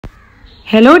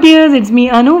Hello dears, it's me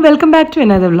Anu. Welcome back to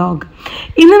another vlog.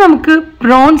 ഇന്ന് നമുക്ക്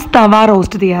prawns tawa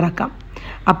toast തയ്യാറാക്കാം.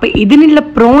 അപ്പോൾ ഇതിനുള്ള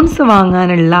prawns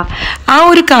വാങ്ങാനുള്ള ആ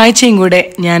ഒരു കാഴ്ചയും കൂടെ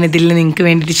ഞാൻ ഇതിൽ നിങ്ങൾക്ക്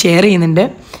വേണ്ടിയിട്ട് ഷെയർ ചെയ്യുന്നുണ്ട്.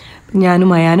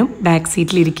 ഞാനും അയാനും ബാക്ക്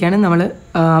സീറ്റിൽ ഇരിക്കുകയാണ്. നമ്മൾ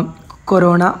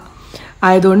കൊറോണ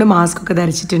ആയതുകൊണ്ട് മാസ്ക് ഒക്കെ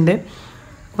ധരിച്ചിട്ടുണ്ട്.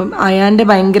 അപ്പം അയാൻ്റെ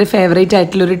ഭയങ്കര ഫേവറേറ്റ്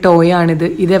ആയിട്ടുള്ളൊരു ടോയ് ആണിത്.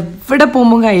 ഇത് എവിടെ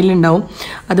പോകുമ്പോൾ കയ്യിലുണ്ടാവും.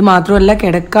 അത് മാത്രമല്ല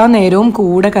കിടക്കാൻ നേരവും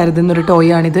കൂടെ കരുതുന്നൊരു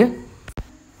ടോയ് ആണിത്.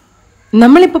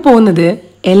 നമ്മളിപ്പോൾ പോകുന്നത്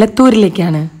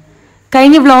എലത്തൂരിലേക്കാണ്.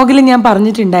 കഴിഞ്ഞ വ്ളോഗിൽ ഞാൻ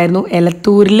പറഞ്ഞിട്ടുണ്ടായിരുന്നു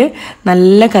എലത്തൂരിൽ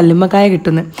നല്ല കല്ലുമ്മക്കായ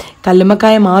കിട്ടുന്നു.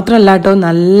 കല്ലുമ്മക്കായ മാത്രമല്ല കേട്ടോ,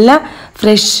 നല്ല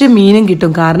ഫ്രഷ് മീനും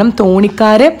കിട്ടും. കാരണം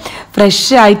തോണിക്കാർ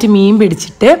ഫ്രഷ് ആയിട്ട് മീൻ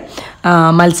പിടിച്ചിട്ട്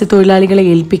മത്സ്യത്തൊഴിലാളികളെ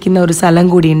ഏൽപ്പിക്കുന്ന ഒരു സ്ഥലം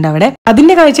കൂടിയുണ്ട് അവിടെ.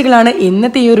 അതിൻ്റെ കാഴ്ചകളാണ്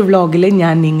ഇന്നത്തെ ഈ ഒരു വ്ളോഗിൽ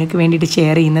ഞാൻ നിങ്ങൾക്ക് വേണ്ടിയിട്ട്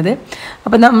ഷെയർ ചെയ്യുന്നത്.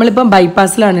 അപ്പോൾ നമ്മളിപ്പം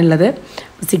ബൈപ്പാസിലാണുള്ളത്,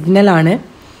 സിഗ്നലാണ്.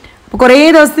 അപ്പോൾ കുറേ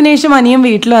ദിവസത്തിന് ശേഷം അനിയൻ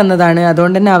വീട്ടിൽ വന്നതാണ്.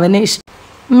 അതുകൊണ്ട് തന്നെ അവന്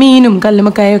മീനും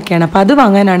കല്ലുമ്മക്കായും ഒക്കെയാണ്. അപ്പോൾ അത്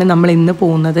വാങ്ങാനാണ് നമ്മൾ ഇന്ന്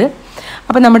പോകുന്നത്.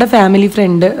 അപ്പോൾ നമ്മുടെ ഫാമിലി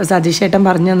ഫ്രണ്ട് സജീഷ് ചേട്ടൻ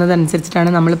പറഞ്ഞു തന്നതനുസരിച്ചിട്ടാണ്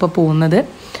നമ്മളിപ്പോൾ പോകുന്നത്.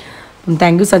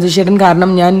 താങ്ക് യു സജീഷ് ചേട്ടൻ. കാരണം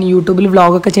ഞാൻ യൂട്യൂബിൽ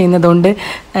വ്ളോഗൊക്കെ ചെയ്യുന്നതുകൊണ്ട്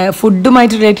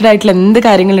ഫുഡുമായിട്ട് റിലേറ്റഡ് ആയിട്ടുള്ള എന്ത്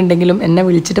കാര്യങ്ങളുണ്ടെങ്കിലും എന്നെ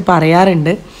വിളിച്ചിട്ട്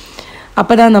പറയാറുണ്ട്.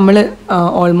 അപ്പോൾ ഇതാ നമ്മൾ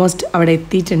ഓൾമോസ്റ്റ് അവിടെ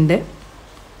എത്തിയിട്ടുണ്ട്.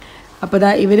 അപ്പോൾ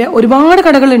ഇതാ ഇവർ ഒരുപാട്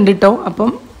കടകളുണ്ട് കേട്ടോ.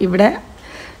 അപ്പം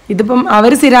ഇതിപ്പം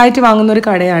അവർ സ്ഥിരമായിട്ട് വാങ്ങുന്നൊരു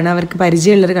കടയാണ്, അവർക്ക്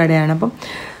പരിചയമുള്ളൊരു കടയാണ്. അപ്പം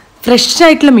ഫ്രഷ്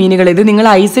ആയിട്ടുള്ള മീനുകൾ, ഇത് നിങ്ങൾ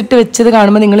ഐസിട്ട് വെച്ചത്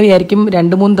കാണുമ്പോൾ നിങ്ങൾ വിചാരിക്കും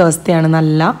 2-3 ദിവസത്തെയാണ്.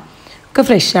 നല്ല ഒക്കെ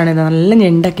ഫ്രഷാണ്. ഇത് നല്ല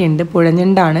ഞണ്ടൊക്കെ ഉണ്ട്,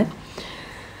 പുഴഞ്ഞണ്ടാണ്.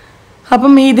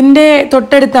 അപ്പം ഇതിൻ്റെ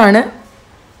തൊട്ടടുത്താണ്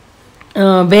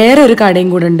വേറെ ഒരു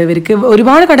കടയും കൂടെ ഉണ്ട്. ഇവർക്ക്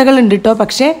ഒരുപാട് കടകളുണ്ട് കേട്ടോ.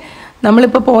 പക്ഷേ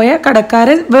നമ്മളിപ്പോൾ പോയ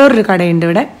കടക്കാർ വേറൊരു കടയുണ്ട്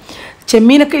ഇവിടെ.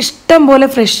 ചെമ്മീനൊക്കെ ഇഷ്ടം പോലെ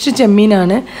ഫ്രഷ്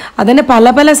ചെമ്മീനാണ്. അതിന് പല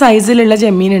പല സൈസിലുള്ള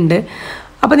ചെമ്മീനുണ്ട്.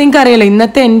 അപ്പോൾ നിങ്ങൾക്കറിയാലോ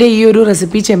ഇന്നത്തെ എൻ്റെ ഈ ഒരു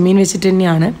റെസിപ്പി ചെമ്മീൻ വെച്ചിട്ട്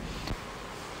തന്നെയാണ്.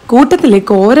 കൂട്ടത്തിൽ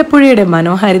കോരപ്പുഴയുടെ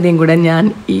മനോഹാരിതയും കൂടെ ഞാൻ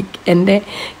എൻ്റെ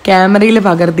ക്യാമറയിൽ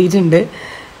പകർത്തിയിട്ടുണ്ട്.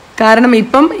 കാരണം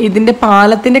ഇപ്പം ഇതിൻ്റെ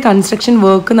പാലത്തിൻ്റെ കൺസ്ട്രക്ഷൻ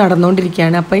വർക്ക്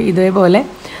നടന്നുകൊണ്ടിരിക്കുകയാണ്. അപ്പോൾ ഇതേപോലെ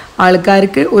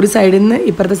ആൾക്കാർക്ക് ഒരു സൈഡിൽ നിന്ന്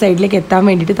ഇപ്പുറത്തെ സൈഡിലേക്ക് എത്താൻ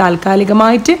വേണ്ടിയിട്ട്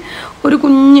താൽക്കാലികമായിട്ട് ഒരു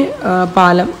കുഞ്ഞ്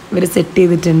പാലം ഇവർ സെറ്റ്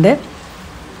ചെയ്തിട്ടുണ്ട്.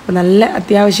 അപ്പോൾ നല്ല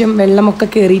അത്യാവശ്യം വെള്ളമൊക്കെ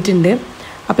കയറിയിട്ടുണ്ട്.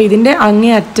 അപ്പോൾ ഇതിൻ്റെ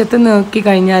അങ്ങേ അറ്റത്ത് നോക്കി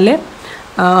കഴിഞ്ഞാൽ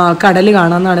കടൽ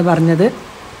കാണാമെന്നാണ് പറഞ്ഞത്.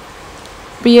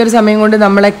 അപ്പോൾ ഈ ഒരു സമയം കൊണ്ട്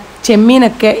നമ്മളെ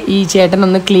ചെമ്മീനൊക്കെ ഈ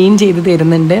ചേട്ടനൊന്ന് ക്ലീൻ ചെയ്ത്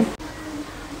തരുന്നുണ്ട്.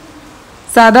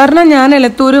 സാധാരണ ഞാൻ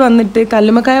എലത്തൂർ വന്നിട്ട്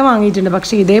കല്ലുമ്മക്കായ വാങ്ങിയിട്ടുണ്ട്.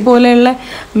 പക്ഷേ ഇതേപോലെയുള്ള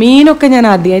മീനൊക്കെ ഞാൻ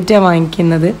ആദ്യമായിട്ടാണ്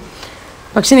വാങ്ങിക്കുന്നത്.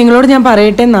 പക്ഷെ നിങ്ങളോട് ഞാൻ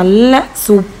പറയട്ടെ, നല്ല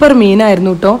സൂപ്പർ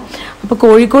മീനായിരുന്നു കേട്ടോ. അപ്പോൾ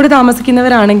കോഴിക്കോട്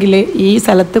താമസിക്കുന്നവരാണെങ്കിൽ ഈ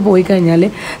സ്ഥലത്ത് പോയി കഴിഞ്ഞാൽ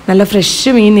നല്ല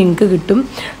ഫ്രഷ് മീൻ നിങ്ങൾക്ക് കിട്ടും.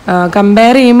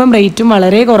 കമ്പയർ ചെയ്യുമ്പം റേറ്റും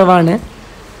വളരെ കുറവാണ്.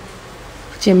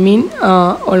 ചെമ്മീൻ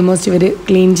ഓൾമോസ്റ്റ് ഇവർ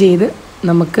ക്ലീൻ ചെയ്ത്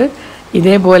നമുക്ക്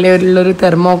ഇതേപോലെ ഉള്ളൊരു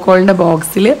തെർമോക്കോളിൻ്റെ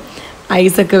ബോക്സിൽ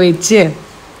ഐസൊക്കെ വെച്ച്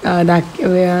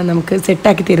നമുക്ക്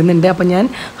സെറ്റാക്കി തരുന്നുണ്ട്. അപ്പോൾ ഞാൻ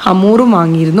ഹമൂറും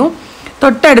വാങ്ങിയിരുന്നു.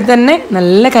 തൊട്ടടുത്ത് തന്നെ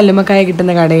നല്ല കല്ലുമ്മക്കായ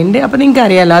കിട്ടുന്ന കടയുണ്ട്. അപ്പോൾ നിങ്ങൾക്ക്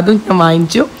അറിയാമല്ലോ, അതും ഞാൻ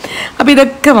വാങ്ങിച്ചു. അപ്പോൾ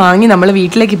ഇതൊക്കെ വാങ്ങി നമ്മൾ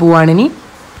വീട്ടിലേക്ക് പോവുകയാണിനി.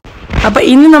 അപ്പോൾ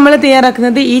ഇന്ന് നമ്മൾ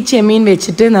തയ്യാറാക്കുന്നത് ഈ ചെമ്മീൻ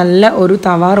വെച്ചിട്ട് നല്ല ഒരു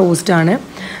തവ റോസ്റ്റാണ്.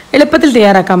 എളുപ്പത്തിൽ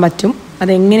തയ്യാറാക്കാൻ പറ്റും.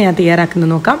 അതെങ്ങനെയാണ്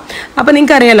തയ്യാറാക്കുന്നത് നോക്കാം. അപ്പോൾ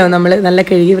നിങ്ങൾക്കറിയാലോ നമ്മൾ നല്ല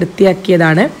കഴുകി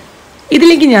വൃത്തിയാക്കിയതാണ്.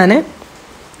 ഇതിലേക്ക് ഞാൻ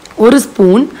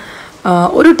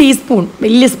ഒരു ടീസ്പൂൺ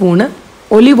വലിയ സ്പൂണ്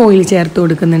ഒലിവ് ഓയിൽ ചേർത്ത്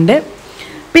കൊടുക്കുന്നുണ്ട്.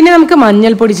 പിന്നെ നമുക്ക്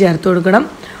മഞ്ഞൾപ്പൊടി ചേർത്ത് കൊടുക്കണം.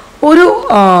 ഒരു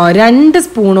 2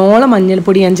 സ്പൂണോളം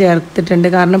മഞ്ഞൾപ്പൊടി ഞാൻ ചേർത്തിട്ടുണ്ട്.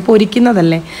 കാരണം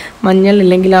പൊരിക്കുന്നതല്ലേ, മഞ്ഞൾ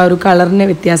ഇല്ലെങ്കിൽ ആ ഒരു കളറിന്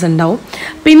വ്യത്യാസം ഉണ്ടാവും.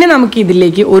 പിന്നെ നമുക്ക്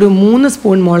ഇതിലേക്ക് ഒരു 3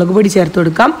 സ്പൂൺ മുളക് പൊടി ചേർത്ത്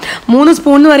കൊടുക്കാം. 3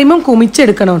 സ്പൂൺ എന്ന് പറയുമ്പം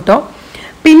കുമിച്ചെടുക്കണം കേട്ടോ.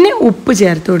 പിന്നെ ഉപ്പ്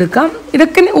ചേർത്ത് കൊടുക്കാം.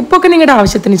 ഉപ്പൊക്കെ നിങ്ങളുടെ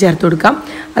ആവശ്യത്തിന് ചേർത്ത് കൊടുക്കാം.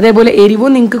 അതേപോലെ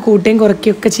എരിവും നിങ്ങൾക്ക് കൂട്ടുകയും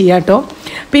കുറയ്ക്കുകയൊക്കെ ചെയ്യാം കേട്ടോ.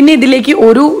 പിന്നെ ഇതിലേക്ക്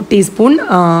ഒരു ടീസ്പൂൺ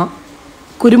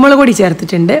കുരുമുളക് പൊടി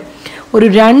ചേർത്തിട്ടുണ്ട്. ഒരു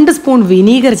 2 സ്പൂൺ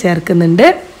വിനീഗർ ചേർക്കുന്നുണ്ട്.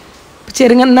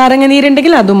 നാരങ്ങ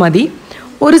നീരുണ്ടെങ്കിൽ അതും മതി.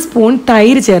 1 സ്പൂൺ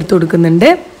തൈര് ചേർത്ത് കൊടുക്കുന്നുണ്ട്.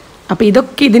 അപ്പോൾ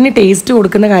ഇതൊക്കെ ഇതിന് ടേസ്റ്റ്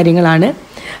കൊടുക്കുന്ന കാര്യങ്ങളാണ്.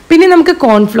 പിന്നെ നമുക്ക്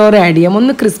കോൺഫ്ലോർ ആഡ് ചെയ്യാം,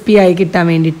 ഒന്ന് ക്രിസ്പി ആയി കിട്ടാൻ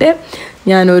വേണ്ടിയിട്ട്.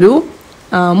 ഞാനൊരു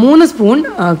 3 സ്പൂൺ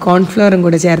കോൺഫ്ലോറും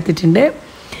കൂടെ ചേർത്തിട്ടുണ്ട്.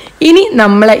 ഇനി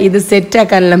നമ്മളെ ഇത്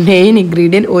സെറ്റാക്കാനുള്ള മെയിൻ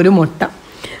ഇൻഗ്രീഡിയൻറ്റ് ഒരു മുട്ട.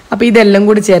 അപ്പോൾ ഇതെല്ലാം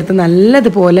കൂടി ചേർത്ത്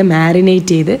നല്ലതുപോലെ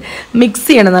മാരിനേറ്റ് ചെയ്ത് മിക്സ്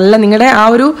ചെയ്യണം. നല്ല നിങ്ങളുടെ ആ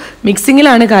ഒരു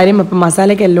മിക്സിങ്ങിലാണ് കാര്യം. അപ്പം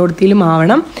മസാലയ്ക്ക് എല്ലായിടത്തിലും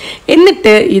ആവണം.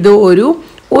 എന്നിട്ട് ഇത്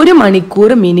ഒരു മണിക്കൂർ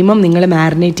മിനിമം നിങ്ങൾ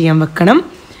മാരിനേറ്റ് ചെയ്യാൻ വെക്കണം.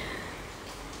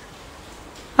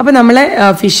 അപ്പോൾ നമ്മളെ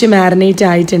ഫിഷ് മാരിനേറ്റ്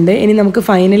ആയിട്ടുണ്ട്. ഇനി നമുക്ക്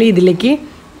ഫൈനലി ഇതിലേക്ക്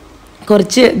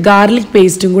കുറച്ച് ഗാർലിക്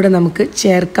പേസ്റ്റും കൂടെ നമുക്ക്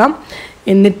ചേർക്കാം.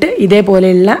 എന്നിട്ട്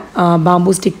ഇതേപോലെയുള്ള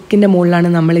ബാംബൂ സ്റ്റിക്കിൻ്റെ മുകളിലാണ്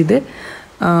നമ്മളിത്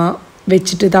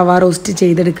വെച്ചിട്ട് തവ റോസ്റ്റ്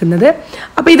ചെയ്തെടുക്കുന്നത്.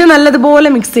 അപ്പോൾ ഇത് നല്ലതുപോലെ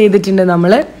മിക്സ് ചെയ്തിട്ടുണ്ട്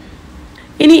നമ്മൾ.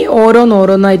 ഇനി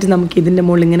ഓരോന്നായിട്ട് നമുക്ക് ഇതിൻ്റെ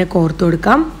മുകളിൽ ഇങ്ങനെ കോർത്ത്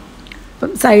കൊടുക്കാം.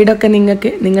 അപ്പം സൈഡൊക്കെ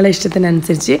നിങ്ങളെ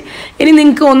ഇഷ്ടത്തിനനുസരിച്ച്. ഇനി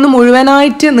നിങ്ങൾക്ക് ഒന്ന്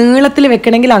മുഴുവനായിട്ട് നീളത്തിൽ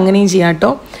വെക്കണമെങ്കിൽ അങ്ങനെയും ചെയ്യാം കേട്ടോ.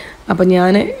 അപ്പോൾ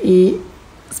ഞാൻ ഈ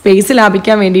സ്പേസ്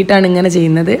ലാഭിക്കാൻ വേണ്ടിയിട്ടാണ് ഇങ്ങനെ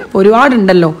ചെയ്യുന്നത്.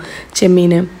 ഒരുപാടുണ്ടല്ലോ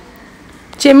ചെമ്മീൻ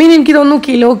എനിക്ക് തോന്നുന്നു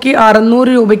കിലോയ്ക്ക്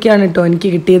 600 രൂപയ്ക്കാണ് കേട്ടോ എനിക്ക്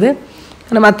കിട്ടിയത്.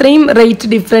 കാരണം അത്രയും റേറ്റ്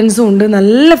ഡിഫറൻസും ഉണ്ട്.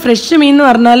 നല്ല ഫ്രഷ് മീൻ എന്ന്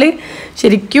പറഞ്ഞാൽ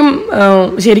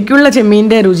ശരിക്കുള്ള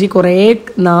ചെമ്മീൻ്റെ രുചി കുറേ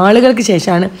നാളുകൾക്ക്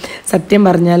ശേഷമാണ് സത്യം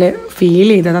പറഞ്ഞാൽ ഫീൽ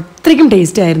ചെയ്തത്. അത്രയ്ക്കും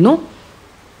ടേസ്റ്റ് ആയിരുന്നു.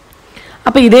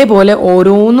 അപ്പോൾ ഇതേപോലെ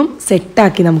ഓരോന്നും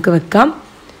സെറ്റാക്കി നമുക്ക് വെക്കാം.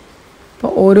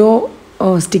 അപ്പോൾ ഓരോ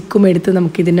സ്റ്റിക്കും എടുത്ത്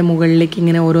നമുക്കിതിൻ്റെ മുകളിലേക്ക്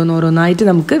ഇങ്ങനെ ഓരോന്നായിട്ട്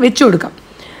നമുക്ക് വെച്ച് കൊടുക്കാം.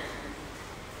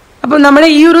 അപ്പോൾ നമ്മുടെ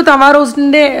ഈ ഒരു തവ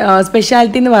റോസ്റ്റിൻ്റെ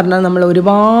സ്പെഷ്യാലിറ്റി എന്ന് പറഞ്ഞാൽ നമ്മൾ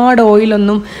ഒരുപാട്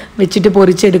ഓയിലൊന്നും വെച്ചിട്ട്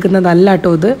പൊരിച്ചെടുക്കുന്നതല്ല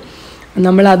കേട്ടോ ഇത്.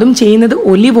 നമ്മളതും ചെയ്യുന്നത്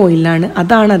ഒലിവ് ഓയിലാണ്.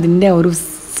 അതാണ് അതിൻ്റെ ഒരു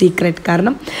സീക്രട്ട്.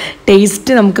 കാരണം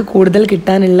ടേസ്റ്റ് നമുക്ക് കൂടുതൽ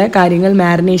കിട്ടാനുള്ള കാര്യങ്ങൾ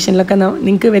മാരിനേഷനിലൊക്കെ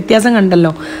നിങ്ങൾക്ക് വ്യത്യാസം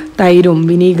കണ്ടല്ലോ. തൈരും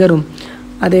വിനീഗറും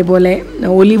അതേപോലെ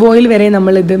ഒലിവ് ഓയിൽ വരെ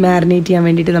നമ്മളിത് മാരിനേറ്റ് ചെയ്യാൻ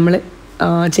വേണ്ടിയിട്ട് നമ്മൾ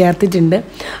ചേർത്തിട്ടുണ്ട്.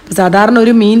 അപ്പോൾ സാധാരണ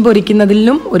ഒരു മീൻ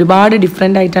പൊരിക്കുന്നതിലും ഒരുപാട്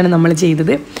ഡിഫറെൻ്റ് ആയിട്ടാണ് നമ്മൾ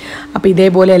ചെയ്തത്. അപ്പോൾ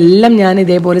ഇതേപോലെ എല്ലാം ഞാൻ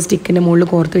ഇതേപോലെ സ്റ്റിക്കിൻ്റെ മുകളിൽ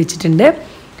കോർത്ത് വെച്ചിട്ടുണ്ട്.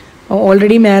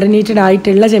 ഓൾറെഡി മാരിനേറ്റഡ്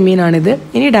ആയിട്ടുള്ള ചെമ്മീനാണിത്.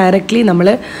 ഇനി ഡയറക്റ്റ്ലി നമ്മൾ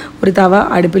ഒരു തവ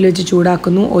അടുപ്പിൽ വെച്ച്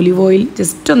ചൂടാക്കുന്നു. ഒലിവ് ഓയിൽ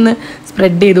ജസ്റ്റ് ഒന്ന്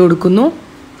സ്പ്രെഡ് ചെയ്ത് കൊടുക്കുന്നു.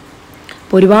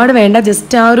 അപ്പോൾ ഒരുപാട് വേണ്ട,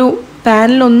 ജസ്റ്റ് ആ ഒരു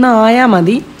പാനിലൊന്ന് ആയാൽ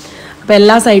മതി. അപ്പോൾ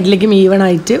എല്ലാ സൈഡിലേക്കും ഈവൺ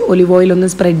ആയിട്ട് ഒലിവ് ഓയിൽ ഒന്ന്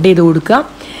സ്പ്രെഡ് ചെയ്ത് കൊടുക്കുക.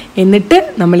 എന്നിട്ട്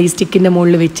നമ്മൾ ഈ സ്റ്റിക്കിൻ്റെ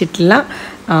മുകളിൽ വെച്ചിട്ടുള്ള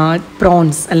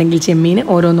പ്രോൺസ് അല്ലെങ്കിൽ ചെമ്മീൻ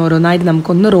ഓരോന്നായിട്ട്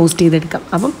നമുക്കൊന്ന് റോസ്റ്റ് ചെയ്തെടുക്കാം.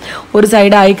 അപ്പം ഒരു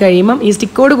സൈഡായി കഴിയുമ്പം ഈ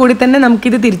സ്റ്റിക്കോട് കൂടി തന്നെ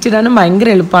നമുക്കിത് തിരിച്ചിടാനും ഭയങ്കര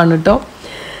എളുപ്പമാണ് കേട്ടോ.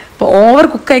 അപ്പോൾ ഓവർ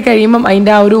കുക്കായി കഴിയുമ്പം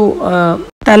അതിൻ്റെ ആ ഒരു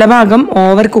തലഭാഗം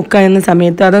ഓവർ കുക്കാകുന്ന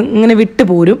സമയത്ത് അത് ഇങ്ങനെ വിട്ട്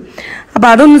പോരും. അപ്പോൾ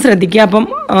അതൊന്ന് ശ്രദ്ധിക്കുക. അപ്പം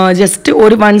ജസ്റ്റ്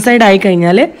ഒരു വൺ സൈഡ് ആയി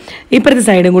കഴിഞ്ഞാൽ ഇപ്പുറത്തെ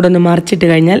സൈഡും കൂടെ ഒന്ന് മറിച്ചിട്ട്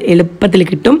കഴിഞ്ഞാൽ എളുപ്പത്തിൽ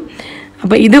കിട്ടും.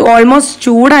 അപ്പോൾ ഇത് ഓൾമോസ്റ്റ്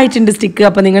ചൂടായിട്ടുണ്ട് സ്റ്റിക്ക്.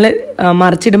 അപ്പോൾ നിങ്ങൾ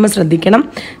മറിച്ചിടുമ്പോൾ ശ്രദ്ധിക്കണം,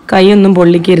 കൈയൊന്നും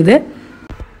പൊള്ളിക്കരുത്.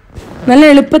 നല്ല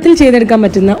എളുപ്പത്തിൽ ചെയ്തെടുക്കാൻ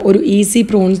പറ്റുന്ന ഒരു ഈസി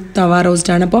പ്രോൺസ് തവ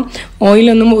റോസ്റ്റാണ്. അപ്പം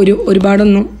ഓയിലൊന്നും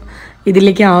ഒരുപാടൊന്നും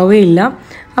ഇതിലേക്ക് ആവുകയില്ല.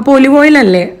 അപ്പോൾ ഒലിവ്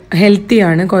ഓയിലല്ലേ,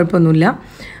 ഹെൽത്തിയാണ്, കുഴപ്പമൊന്നുമില്ല.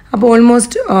 അപ്പോൾ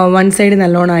ഓൾമോസ്റ്റ് വൺ സൈഡ്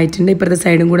നല്ലോണം ആയിട്ടുണ്ട്. ഇപ്പുറത്തെ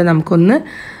സൈഡും കൂടെ നമുക്കൊന്ന്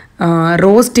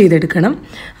റോസ്റ്റ് ചെയ്തെടുക്കണം.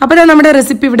 അപ്പോൾ നമ്മുടെ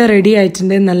റെസിപ്പി ഇവിടെ റെഡി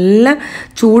ആയിട്ടുണ്ട്. നല്ല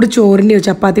ചൂട് ചോറിൻ്റെയോ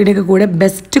ചപ്പാത്തിയുടെയൊക്കെ കൂടെ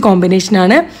ബെസ്റ്റ്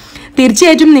കോമ്പിനേഷനാണ്.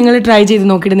 തീർച്ചയായിട്ടും നിങ്ങൾ ട്രൈ ചെയ്ത്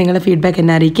നോക്കിയിട്ട് നിങ്ങളുടെ ഫീഡ്ബാക്ക്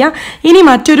എന്നെ അറിയിക്കുക. ഇനി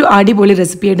മറ്റൊരു അടിപൊളി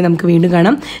റെസിപ്പിയായിട്ട് നമുക്ക് വീണ്ടും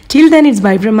കാണാം. Till then it's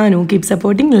bye from Manu. Keep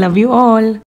supporting. Love you all.